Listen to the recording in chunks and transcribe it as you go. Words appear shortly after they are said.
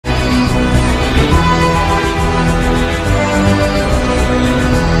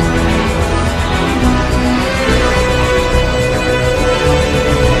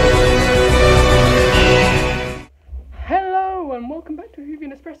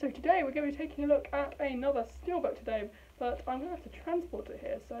So today we're going to be taking a look at another steelbook today, but I'm going to have to transport it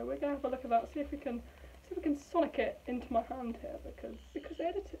here, so we're going to have a look at that, see if we can sonic it into my hand here, because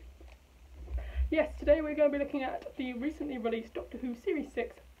editing. Yes, today we're going to be looking at the recently released Doctor Who Series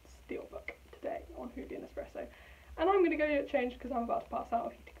 6 steelbook today on Hoodie and Espresso, and I'm going to go get changed because I'm about to pass out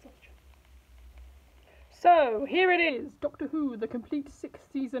of heat exhaustion. So here it is, Doctor Who, the complete 6th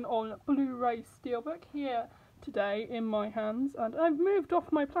season on Blu-ray steelbook here today in my hands, and I've moved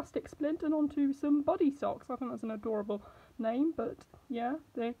off my plastic splint and onto some buddy socks. I think that's an adorable name, but yeah,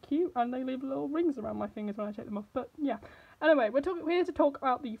 they're cute and they leave little rings around my fingers when I take them off. But yeah, anyway, we're here to talk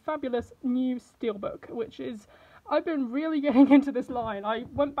about the fabulous new steelbook, which is, I've been really getting into this line. I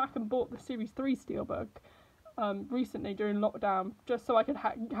went back and bought the Series 3 steelbook recently during lockdown, just so I could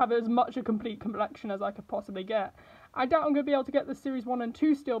have as much a complete collection as I could possibly get. I doubt I'm going to be able to get the Series 1 and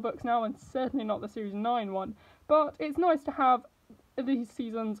 2 steelbooks now, and certainly not the Series 9 one, but it's nice to have these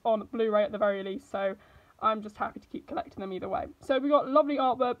seasons on Blu-ray at the very least, so I'm just happy to keep collecting them either way. So we got lovely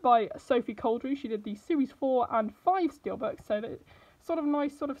artwork by Sophie Cowdrey. She did the Series 4 and 5 steelbooks, so that sort of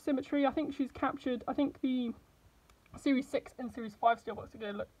nice sort of symmetry. I think she's captured, I think the Series 6 and Series 5 steelbooks are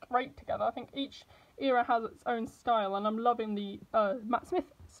going to look great together. I think each era has its own style, and I'm loving the Matt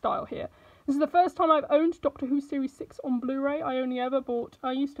Smith style here. This is the first time I've owned Doctor Who Series 6 on Blu-ray.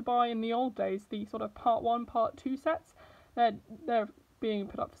 I used to buy in the old days the sort of Part 1, Part 2 sets. They're being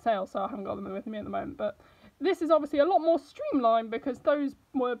put up for sale, so I haven't got them with me at the moment. But this is obviously a lot more streamlined, because those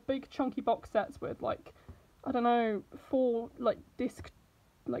were big chunky box sets with, like, I don't know, 4 like disc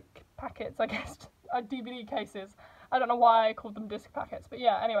like packets, I guess, DVD cases. I don't know why I called them disc packets, but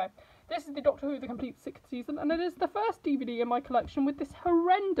yeah, anyway. This is the Doctor Who, the complete 6th season, and it is the first DVD in my collection with this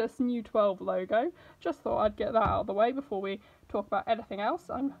horrendous New 12 logo. Just thought I'd get that out of the way before we talk about anything else.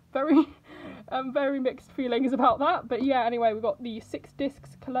 I'm very mixed feelings about that, but yeah, anyway, we've got the 6 disc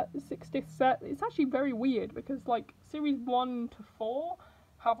set. It's actually very weird, because, like, Series 1 to 4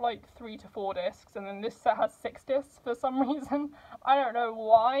 have, like, 3 to 4 discs, and then this set has 6 discs for some reason. I don't know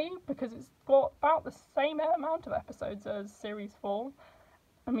why, because it's got about the same amount of episodes as Series 4.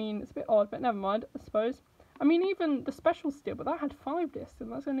 I mean, it's a bit odd, but never mind, I suppose. I mean, even the special steel, but that had 5 discs,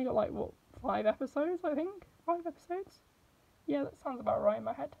 and that's only got, like, what, 5 episodes, I think? 5 episodes? Yeah, that sounds about right in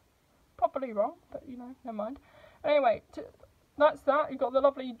my head. Probably wrong, but, you know, never mind. Anyway, that's that. You've got the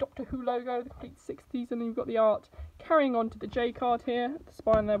lovely Doctor Who logo, the complete 6th season, and you've got the art carrying on to the J card here. The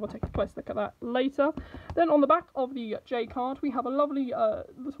spine there, we'll take a close look at that later. Then on the back of the J card, we have a lovely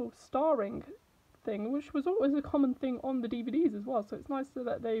little starring thing, which was always a common thing on the DVDs as well, so it's nice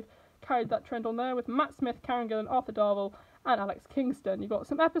that they've carried that trend on there with Matt Smith, Karen Gillan, Arthur Darvill and Alex Kingston. You've got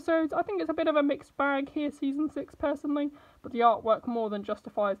some episodes. I think it's a bit of a mixed bag here, season 6 personally, but the artwork more than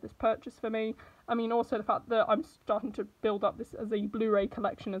justifies this purchase for me. I mean, also the fact that I'm starting to build up this as a Blu-ray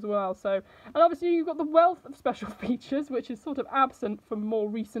collection as well, so, and obviously you've got the wealth of special features, which is sort of absent from more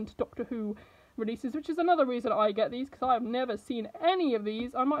recent Doctor Who releases, which is another reason I get these, because I've never seen any of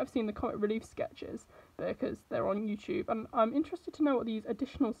these. I might have seen the comic relief sketches because they're on YouTube, and I'm interested to know what these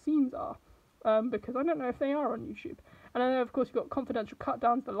additional scenes are, because I don't know if they are on YouTube. And then of course you've got confidential cut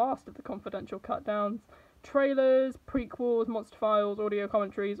downs, the last of the confidential cut downs, trailers, prequels, monster files, audio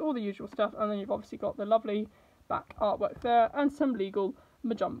commentaries, all the usual stuff, and then you've obviously got the lovely back artwork there and some legal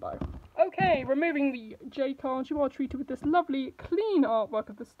majumbo. Okay, removing the J cards, you are treated with this lovely clean artwork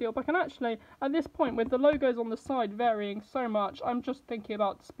of the steelbook, and actually at this point, with the logos on the side varying so much, I'm just thinking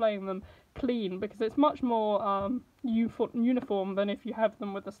about displaying them clean, because it's much more uniform than if you have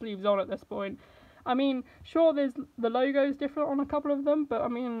them with the sleeves on at this point. I mean, sure, there's the logo's different on a couple of them, but I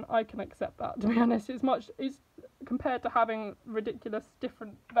mean, I can accept that, to be honest. It's compared to having ridiculous,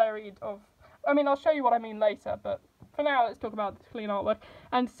 different, varied I mean, I'll show you what I mean later, but for now, let's talk about the clean artwork.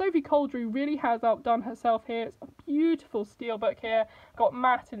 And Sophie Cowdrey really has outdone herself here. It's a beautiful steelbook here. Got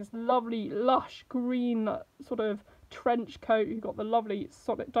Matt in his lovely, lush, green sort of trench coat. You've got the lovely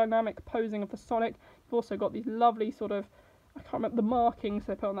Sonic dynamic posing of the Sonic. You've also got these lovely sort of, I can't remember, the markings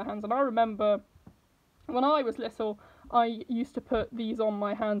they put on their hands. And I remember when I was little, I used to put these on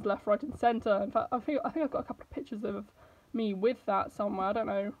my hands left, right and centre. In fact, I think I've got a couple of pictures of me with that somewhere. I don't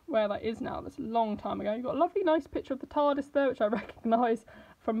know where that is now. That's a long time ago. You've got a lovely nice picture of the TARDIS there, which I recognise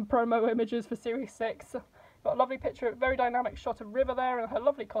from promo images for Series 6. Got a lovely picture, a very dynamic shot of River there, and her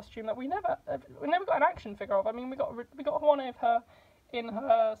lovely costume that we never got an action figure of. I mean, we got one of her in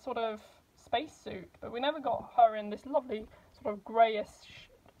her sort of spacesuit, but we never got her in this lovely sort of greyish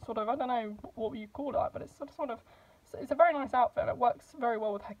sort of, I don't know what you call it, but it's sort of it's a very nice outfit, and it works very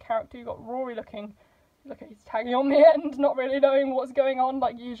well with her character. You've got Rory looking Look, he's hanging on the end, not really knowing what's going on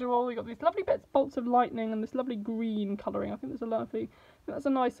like usual. You've got these lovely bolts of lightning and this lovely green colouring. I think that's a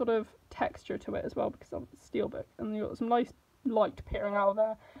nice sort of texture to it as well because of the steelbook. And you've got some nice light peering out of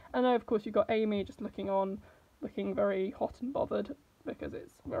there. And then of course you've got Amy just looking very hot and bothered because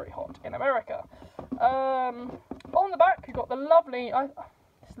it's very hot in America. On the back you've got the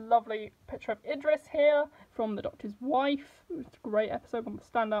this lovely picture of Idris here from The Doctor's Wife. It's a great episode, one of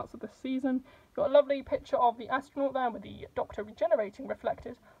the standouts of this season. You've got a lovely picture of the astronaut there with the Doctor regenerating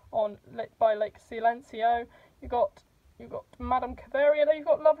reflected by Lake Silencio. You've got Madame Cavaria there. You've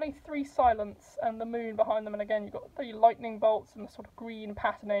got lovely 3 Silence and the moon behind them, and again you've got the lightning bolts and the sort of green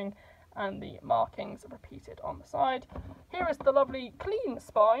patterning and the markings repeated on the side. Here is the lovely clean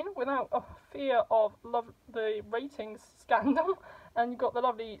spine without a fear of the ratings scandal, and you've got the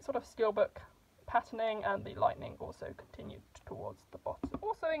lovely sort of steelbook patterning, and the lightning also continued towards the bottom.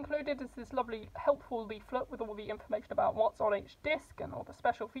 Also included is this lovely helpful leaflet with all the information about what's on each disc and all the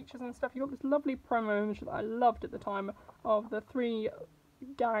special features and stuff. You've got this lovely promo image that I loved at the time of the 3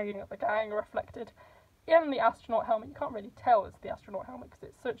 gang reflected in the astronaut helmet. You can't really tell it's the astronaut helmet because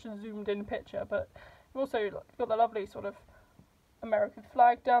it's such a zoomed in picture, but you've also got the lovely sort of American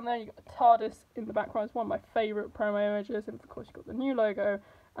flag down there. You've got the TARDIS in the background. It's one of my favourite promo images, and of course you've got the new logo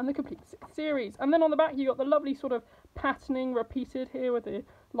and the complete 6th series. And then on the back you've got the lovely sort of patterning repeated here with the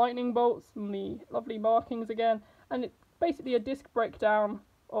lightning bolts and the lovely markings again, and it's basically a disc breakdown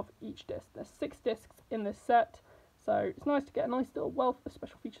of each disc. There's 6 discs in this set, so it's nice to get a nice little wealth of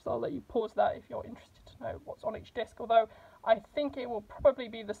special features. I'll let you pause that if you're interested to know what's on each disc, although I think it will probably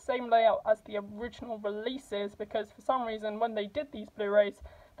be the same layout as the original releases, because for some reason when they did these Blu-rays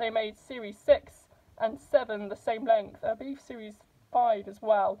they made Series 6 and 7 the same length. I believe Series 5 as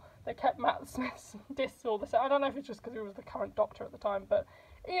well. They kept Matt Smith's discs all the same. I don't know if it's just because he was the current Doctor at the time, but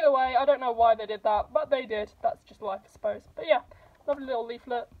either way, I don't know why they did that, but they did. That's just life, I suppose. But yeah, lovely little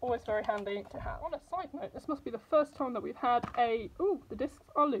leaflet, always very handy to have. On a side note, this must be the first time that we've had the discs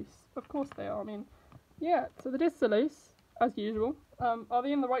are loose. Of course they are. I mean, yeah, so the discs are loose, as usual. Are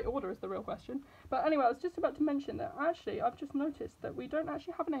they in the right order is the real question. But anyway, I was just about to mention that actually I've just noticed that we don't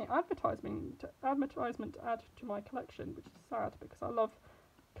actually have any advertisement to add to my collection, which is sad because I love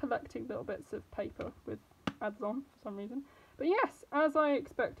collecting little bits of paper with ads on for some reason. But yes, as I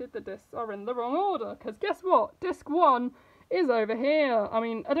expected, the discs are in the wrong order, because guess what? Disc 1 is over here. I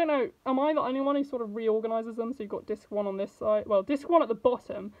mean, I don't know, am I the only one who sort of reorganises them? So you've got disc 1 on this side, well, disc 1 at the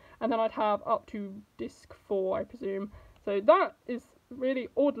bottom, and then I'd have up to disc 4, I presume. So that is really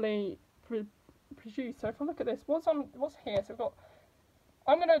oddly produced. So if I look at this, what's here? So we've got,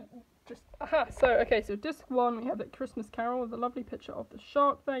 so disc 1, we have the Christmas Carol with a lovely picture of the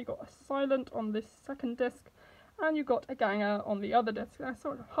shark there. You've got a silent on this second disc, and you've got a ganger on the other disc. That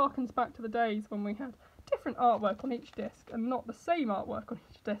sort of harkens back to the days when we had different artwork on each disc and not the same artwork on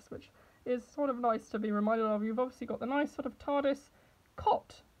each disc, which is sort of nice to be reminded of. You've obviously got the nice sort of TARDIS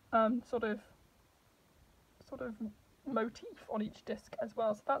cot sort of motif on each disc as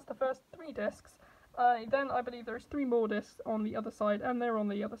well. So that's the first 3 discs. Then I believe there's 3 more discs on the other side, and they're on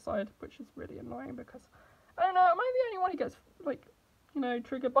the other side, which is really annoying because, I don't know, am I the only one who gets, like, you know,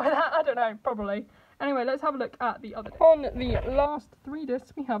 triggered by that? I don't know, probably. Anyway, let's have a look at the other disc. On the last 3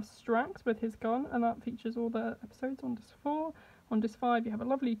 discs, we have Strax with his gun, and that features all the episodes on disc 4. On disc 5, you have a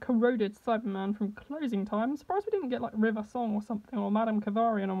lovely corroded Cyberman from Closing Time. I'm surprised we didn't get, like, River Song or something, or Madame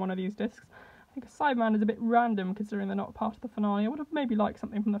Cavarian on one of these discs. I think a Cyberman is a bit random considering they're not part of the finale. I would have maybe liked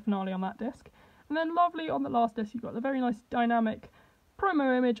something from the finale on that disc. And then lovely on the last disc, you've got the very nice dynamic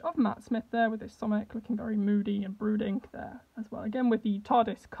promo image of Matt Smith there with his Sonic looking very moody and brooding there as well. Again with the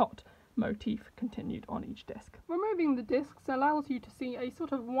TARDIS cot motif continued on each disc. Removing the discs allows you to see a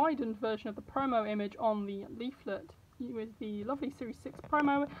sort of widened version of the promo image on the leaflet with the lovely Series 6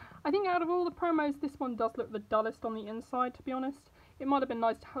 promo. I think out of all the promos, this one does look the dullest on the inside, to be honest. It might have been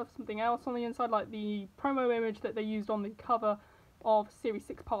nice to have something else on the inside, like the promo image that they used on the cover of Series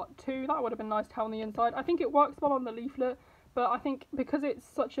 6 Part 2. That would have been nice to have on the inside. I think it works well on the leaflet, but I think because it's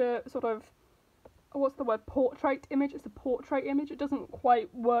such a sort of, what's the word, portrait image, it's a portrait image, it doesn't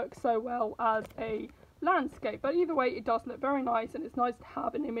quite work so well as a landscape. But either way, it does look very nice, and it's nice to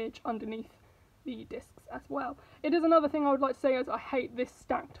have an image underneath the discs as well. It is another thing I would like to say is I hate this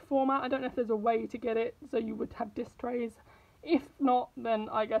stacked format. I don't know if there's a way to get it so you would have disc trays. If not, then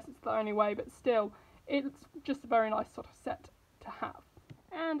I guess it's the only way, but still, it's just a very nice sort of set to have.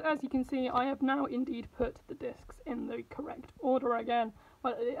 And as you can see, I have now indeed put the discs in the correct order again.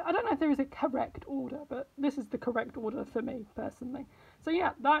 Well, I don't know if there is a correct order, but this is the correct order for me, personally. So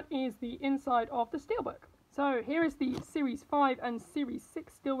yeah, that is the inside of the steelbook. So here is the Series 5 and Series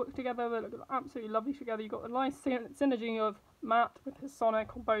 6 Steelbook together. They look absolutely lovely together. You've got a nice synergy of Matt with his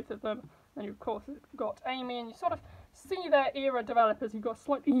Sonic on both of them. And you, of course, got Amy, and you sort of see their era developers. You've got a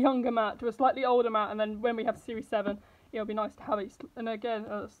slightly younger Matt to a slightly older Matt, and then when we have Series 7, it'll be nice to have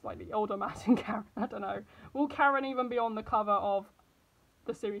a slightly older Matt and Karen. I don't know. Will Karen even be on the cover of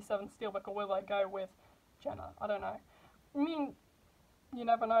the Series 7 Steelbook, or will they go with Jenna? I don't know. I mean, you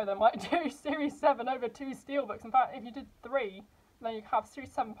never know. They might do Series 7 over 2 Steelbooks. In fact, if you did 3, then you have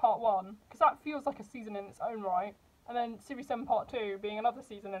Series 7 Part 1, because that feels like a season in its own right. And then Series 7 Part 2 being another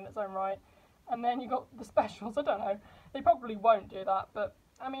season in its own right. And then you got the specials. I don't know. They probably won't do that. But,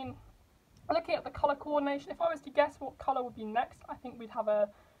 I mean, looking at the colour coordination, if I was to guess what colour would be next, I think we'd have a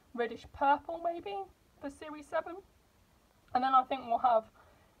reddish purple, maybe, for Series 7. And then I think we'll have,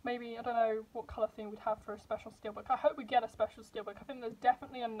 maybe, I don't know what colour theme we'd have for a special Steelbook. I hope we get a special Steelbook. I think there's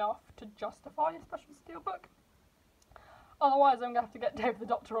definitely enough to justify a special Steelbook. Otherwise, I'm going to have to get Dave the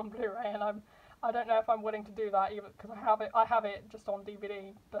Doctor on Blu-ray, and I don't know if I'm willing to do that either, because I have it just on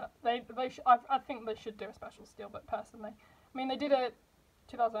DVD. But I think they should do a special Steelbook personally. I mean, they did a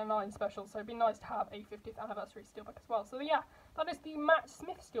 2009 special, so it'd be nice to have a 50th anniversary Steelbook as well. So yeah, that is the Matt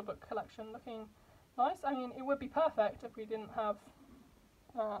Smith Steelbook collection, looking nice. I mean, it would be perfect if we didn't have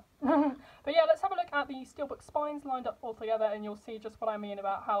that. But yeah, let's have a look at the Steelbook spines lined up all together, and you'll see just what I mean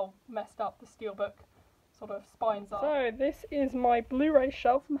about how messed up the Steelbook sort of spines are. So this is my Blu-ray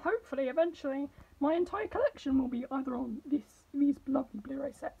shelf, and hopefully eventually my entire collection will be either on these lovely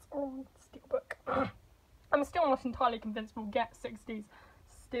Blu-ray sets or on Steelbook. I'm still not entirely convinced we'll get 60s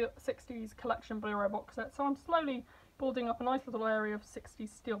collection Blu-ray box set, so I'm slowly building up a nice little area of 60s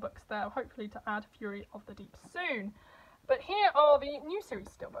Steelbooks there, hopefully to add Fury of the Deep soon. But here are the new series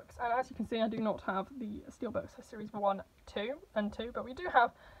Steelbooks, and as you can see, I do not have the Steelbooks for series 1, 2 and 2, but we do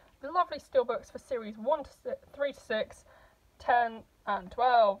have the lovely Steelbooks for series 1 to 3 to 6, 10 and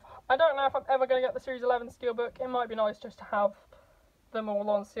 12. I don't know if I'm ever going to get the series 11 Steelbook. It might be nice just to have them all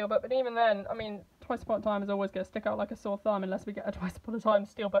on Steelbook, but even then, I mean, Twice Upon a Time is always going to stick out like a sore thumb unless we get a Twice Upon a Time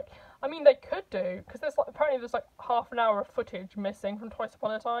Steelbook. I mean, they could do, because apparently there's like half an hour of footage missing from Twice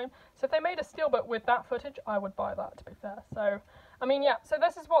Upon a Time, so if they made a Steelbook with that footage, I would buy that, to be fair. So, I mean, yeah, so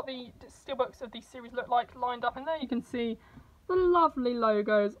this is what the Steelbooks of these series look like lined up, and there you can see the lovely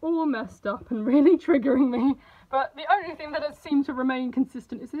logos all messed up and really triggering me, but the only thing that has seemed to remain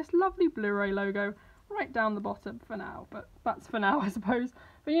consistent is this lovely Blu-ray logo right down the bottom for now, but that's for now, I suppose.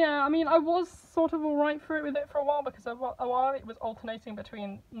 But yeah, I mean, I was sort of alright with it for a while, because a while it was alternating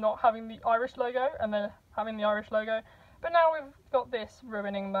between not having the Irish logo and then having the Irish logo, but now we've got this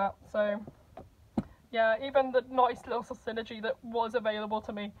ruining that, so yeah, even the nice little synergy that was available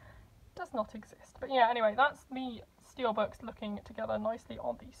to me does not exist. But yeah, anyway, that's the Steelbooks looking together nicely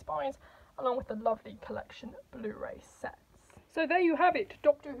on the spines, along with the lovely collection Blu-ray sets. So there you have it,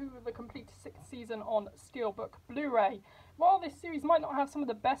 Doctor Who, the complete 6th season on Steelbook Blu-ray. While this series might not have some of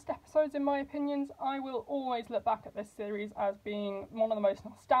the best episodes in my opinions, I will always look back at this series as being one of the most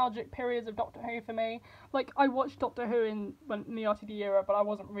nostalgic periods of Doctor Who for me. Like, I watched Doctor Who in the RTD era, but I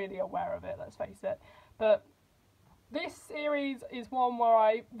wasn't really aware of it, let's face it. But this series is one where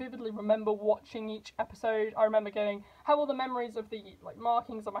I vividly remember watching each episode. I remember have all the memories of the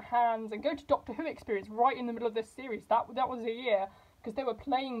markings on my hands, and go to Doctor Who experience right in the middle of this series. That was a year, because they were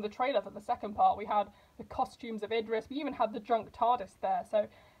playing the trailer for the second part. We had the costumes of Idris, we even had the drunk TARDIS there. So,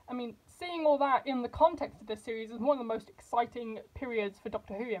 I mean, seeing all that in the context of this series is one of the most exciting periods for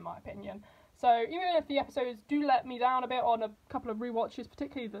Doctor Who, in my opinion. So, even if the episodes do let me down a bit on a couple of rewatches,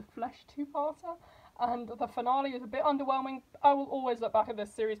 particularly the Flesh two-parter, and the finale is a bit underwhelming, I will always look back at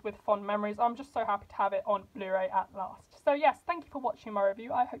this series with fond memories. I'm just so happy to have it on Blu-ray at last. So yes, thank you for watching my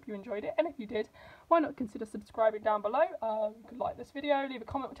review. I hope you enjoyed it, and if you did, why not consider subscribing down below? You could like this video, leave a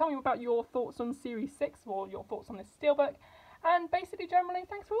comment, tell me about your thoughts on Series 6 or your thoughts on this Steelbook, and basically generally,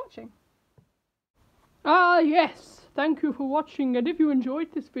 thanks for watching. Ah yes, thank you for watching, and if you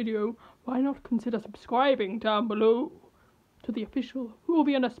enjoyed this video, why not consider subscribing down below to the official Who Will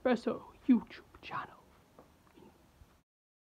Be an Espresso YouTube channel.